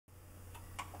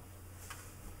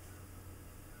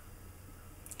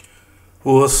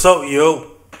What's up,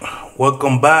 yo?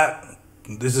 Welcome back.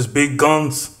 This is Big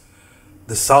Guns,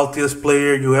 the saltiest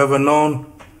player you ever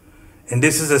known. And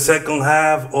this is the second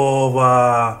half of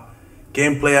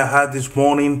gameplay I had this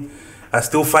morning. I'm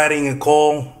still fighting a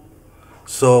cold,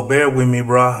 so bear with me,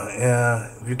 bro.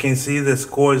 You can see the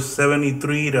score is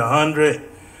 73 to 100.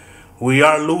 We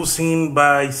are losing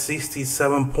by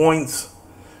 67 points.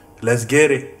 Let's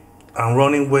get it. I'm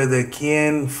running with the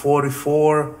Kien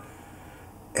 44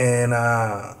 and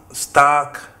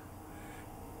stock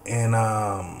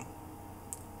and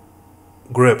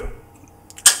grip.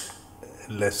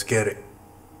 Let's get it.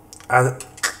 I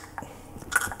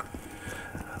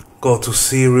go to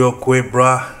C real quick,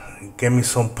 bruh. Get me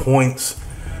some points.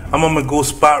 I'm on a good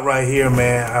spot right here,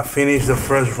 man. I finished the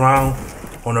first round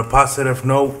on a positive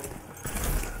note.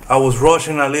 I was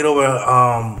rushing a little bit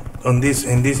in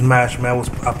this match, man. I was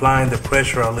applying the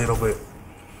pressure a little bit.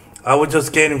 I was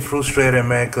just getting frustrated,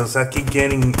 man, because I keep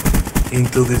getting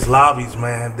into these lobbies,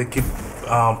 man. They keep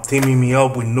teaming me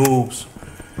up with noobs,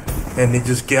 and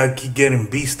I keep getting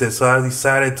beasted. So I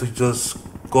decided to just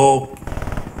go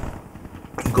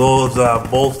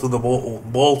balls to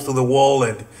the wall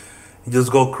and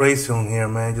just go crazy on here,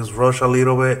 man. Just rush a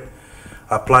little bit,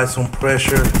 apply some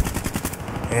pressure,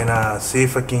 and see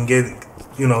if I can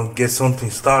get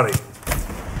something started.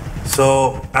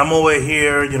 So I'm over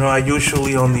here, I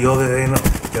usually on the other end.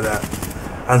 Look at that.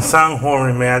 And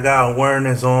Sandhorn, man, I got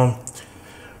awareness on.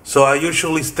 So I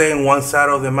usually stay on one side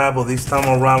of the map, but this time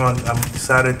around I'm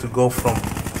decided to go from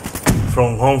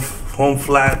home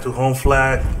flat to home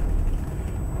flat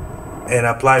and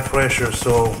apply pressure.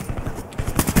 So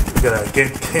look at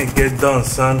that. Get done,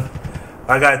 son.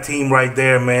 I got a team right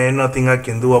there, man. Nothing I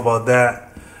can do about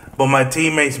that. But my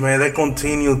teammates, man, they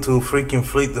continue to freaking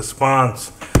fleet the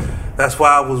spawns. That's why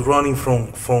I was running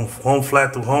from home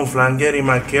flat to home flat. I'm getting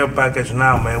my care package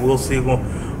now, man. We'll see.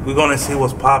 We're gonna see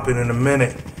what's popping in a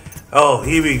minute. Oh,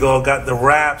 here we go. Got the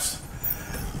wraps.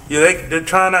 Yeah, they're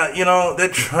trying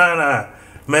to,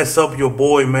 mess up your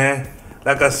boy, man.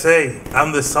 Like I say,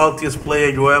 I'm the saltiest player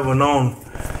you ever known,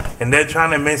 and they're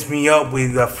trying to mess me up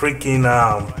with a freaking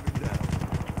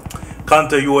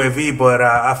counter UAV. But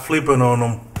I flipping on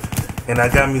them, and I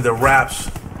got me the wraps.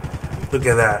 Look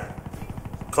at that.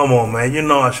 Come on, man.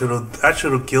 I should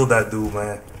have killed that dude,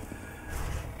 man.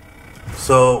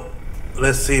 So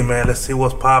let's see, man. Let's see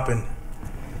what's popping.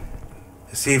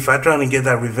 Let's see if I'm trying to get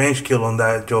that revenge kill on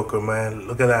that Joker, man.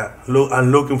 Look at that. Look,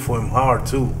 I'm looking for him hard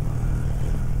too.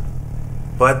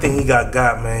 But I think he got,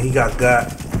 man. He got.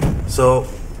 So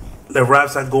the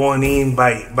wraps are going in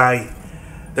by.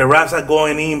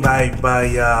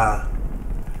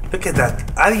 Look at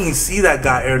that. I didn't see that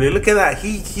guy earlier. Look at that.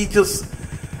 He just.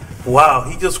 Wow,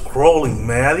 he just crawling,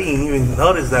 man. I didn't even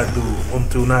notice that dude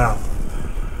until now.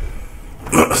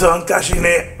 So I'm cashing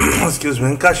it. Excuse me,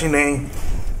 I'm cashing in.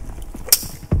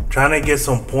 Trying to get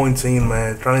some points in,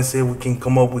 man. Trying to see if we can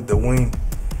come up with the win.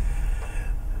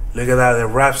 Look at that, the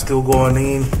wrap still going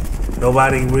in.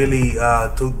 Nobody really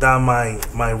took down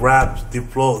my wraps.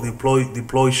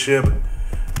 Deploy ship.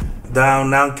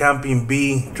 Down, now camping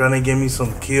B. Trying to get me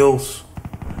some kills.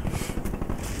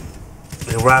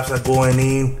 The wraps are going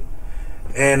in.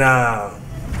 And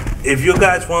if you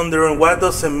guys wondering what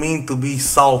does it mean to be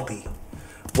salty,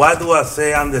 why do I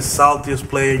say I'm the saltiest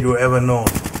player you ever known?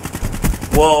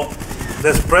 Well, the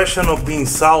expression of being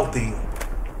salty,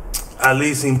 at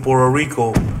least in Puerto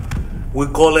Rico, we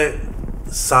call it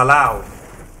salao,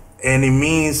 and it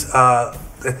means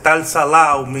estar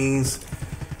salao means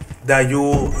that you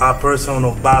are a person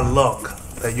of bad luck,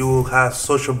 that you have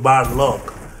such a bad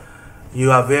luck.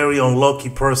 You are a very unlucky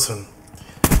person.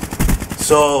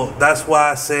 So that's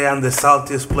why I say I'm the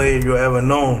saltiest player you ever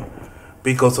known,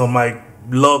 because of my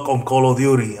luck on Call of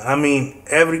Duty. I mean,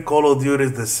 every Call of Duty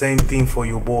is the same thing for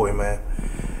your boy, man.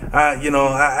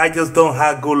 I just don't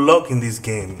have good luck in this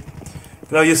game.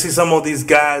 You see some of these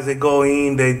guys, they go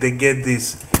in, they get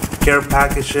these care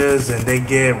packages, and they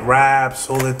get wraps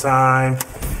all the time.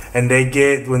 And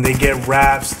when they get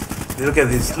wraps, look at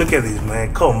this,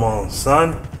 man. Come on,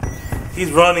 son. He's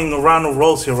running around the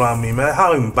rosy around me, man.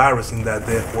 How embarrassing that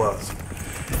death was.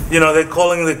 They're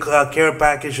calling the care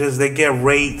packages. They get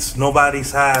rates. Nobody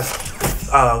has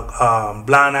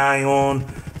blind eye on.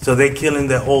 So they're killing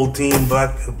the whole team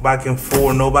back and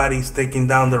forth. Nobody's taking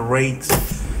down the rates.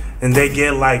 And they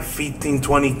get like 15,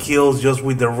 20 kills just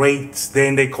with the rates.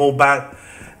 Then they call back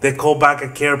a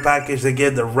care package. They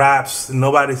get the wraps.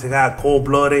 Nobody's got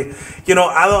cold-blooded. I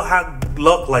don't have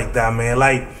luck like that, man.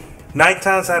 Like, 9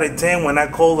 times out of 10, when I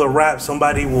call the wrap,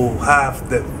 somebody will have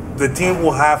the team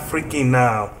will have freaking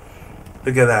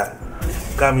Look at that.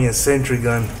 Got me a sentry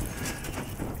gun.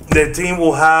 The team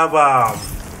will have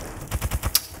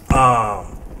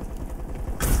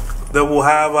they will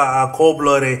have a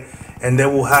cold-blooded, and they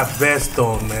will have best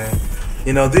on, man.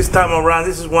 You know, this time around,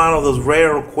 this is one of those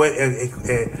rare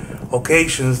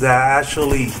occasions that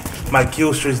actually my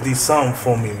kill streaks did something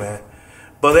for me, man.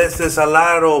 But there's a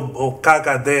lot of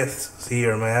caca deaths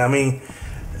here, man. I mean,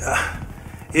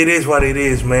 it is what it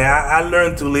is, man. I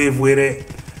learned to live with it.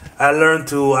 I learned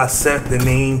to accept the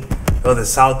name of the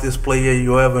saltiest player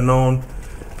you ever known,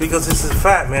 because it's a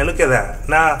fact, man. Look at that.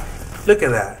 Now, look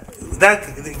at that.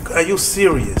 Are you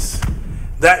serious?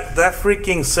 That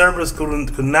freaking Cerberus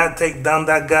could not take down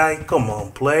that guy? Come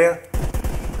on, player.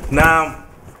 Now,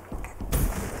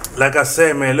 like I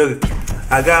said, man, look,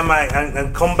 I got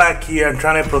I come back here. I'm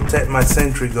trying to protect my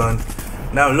sentry gun.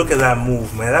 Now, look at that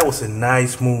move, man. That was a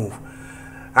nice move.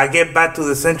 I get back to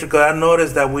the sentry gun. I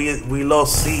noticed that we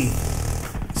lost C.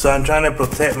 So I'm trying to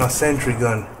protect my sentry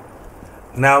gun.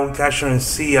 Now we capturing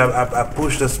C. I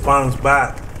push the spawns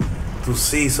back to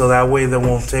C so that way they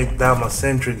won't take down my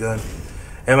sentry gun.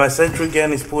 And my sentry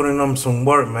gun is putting on some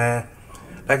work, man.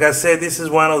 Like I said, this is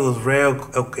one of those rare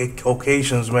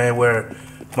occasions, man, where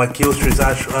my kill streaks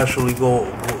actually go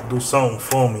do something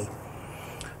for me.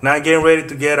 Now getting ready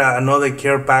to get another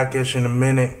care package in a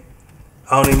minute.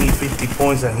 I only need 50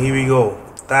 points, and here we go.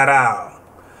 Ta-da!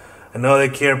 Another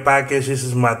care package. This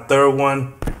is my third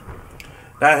one.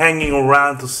 Not hanging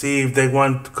around to see if they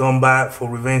want to come back for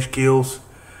revenge kills,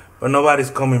 but nobody's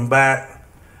coming back.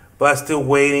 But I'm still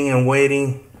waiting and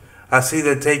waiting. I see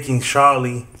they're taking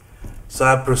Charlie, so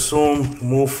I presume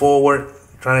move forward,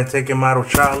 trying to take him out of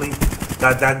Charlie.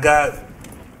 Got that guy,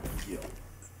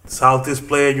 saltiest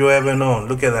player you ever known.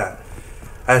 Look at that.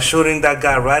 I shooting that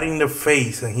guy right in the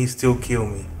face, and he still killed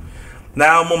me.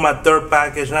 Now I'm on my third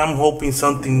package, and I'm hoping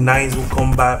something nice will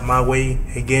come back my way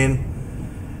again.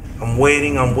 I'm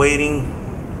waiting.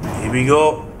 Here we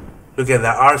go. Look at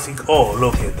that RC. Oh,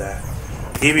 look at that.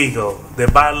 Here we go. The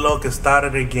bad luck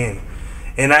started again.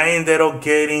 And I ended up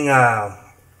getting a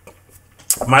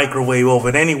microwave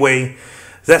oven. Anyway,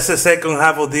 that's the second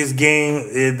half of this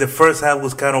game. The first half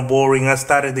was kind of boring. I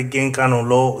started the game kind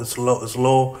of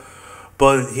slow.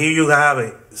 But here you have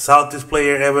it. Saltiest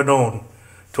player ever known.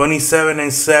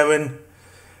 27-7.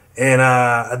 And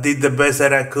I did the best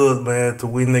that I could, man, to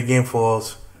win the game for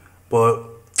us. But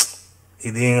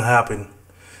it didn't happen.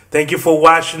 Thank you for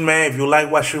watching, man. If you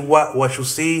like what you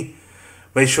see,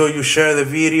 make sure you share the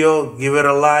video, give it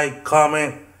a like,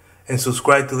 comment, and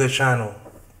subscribe to the channel.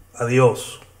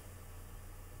 Adios.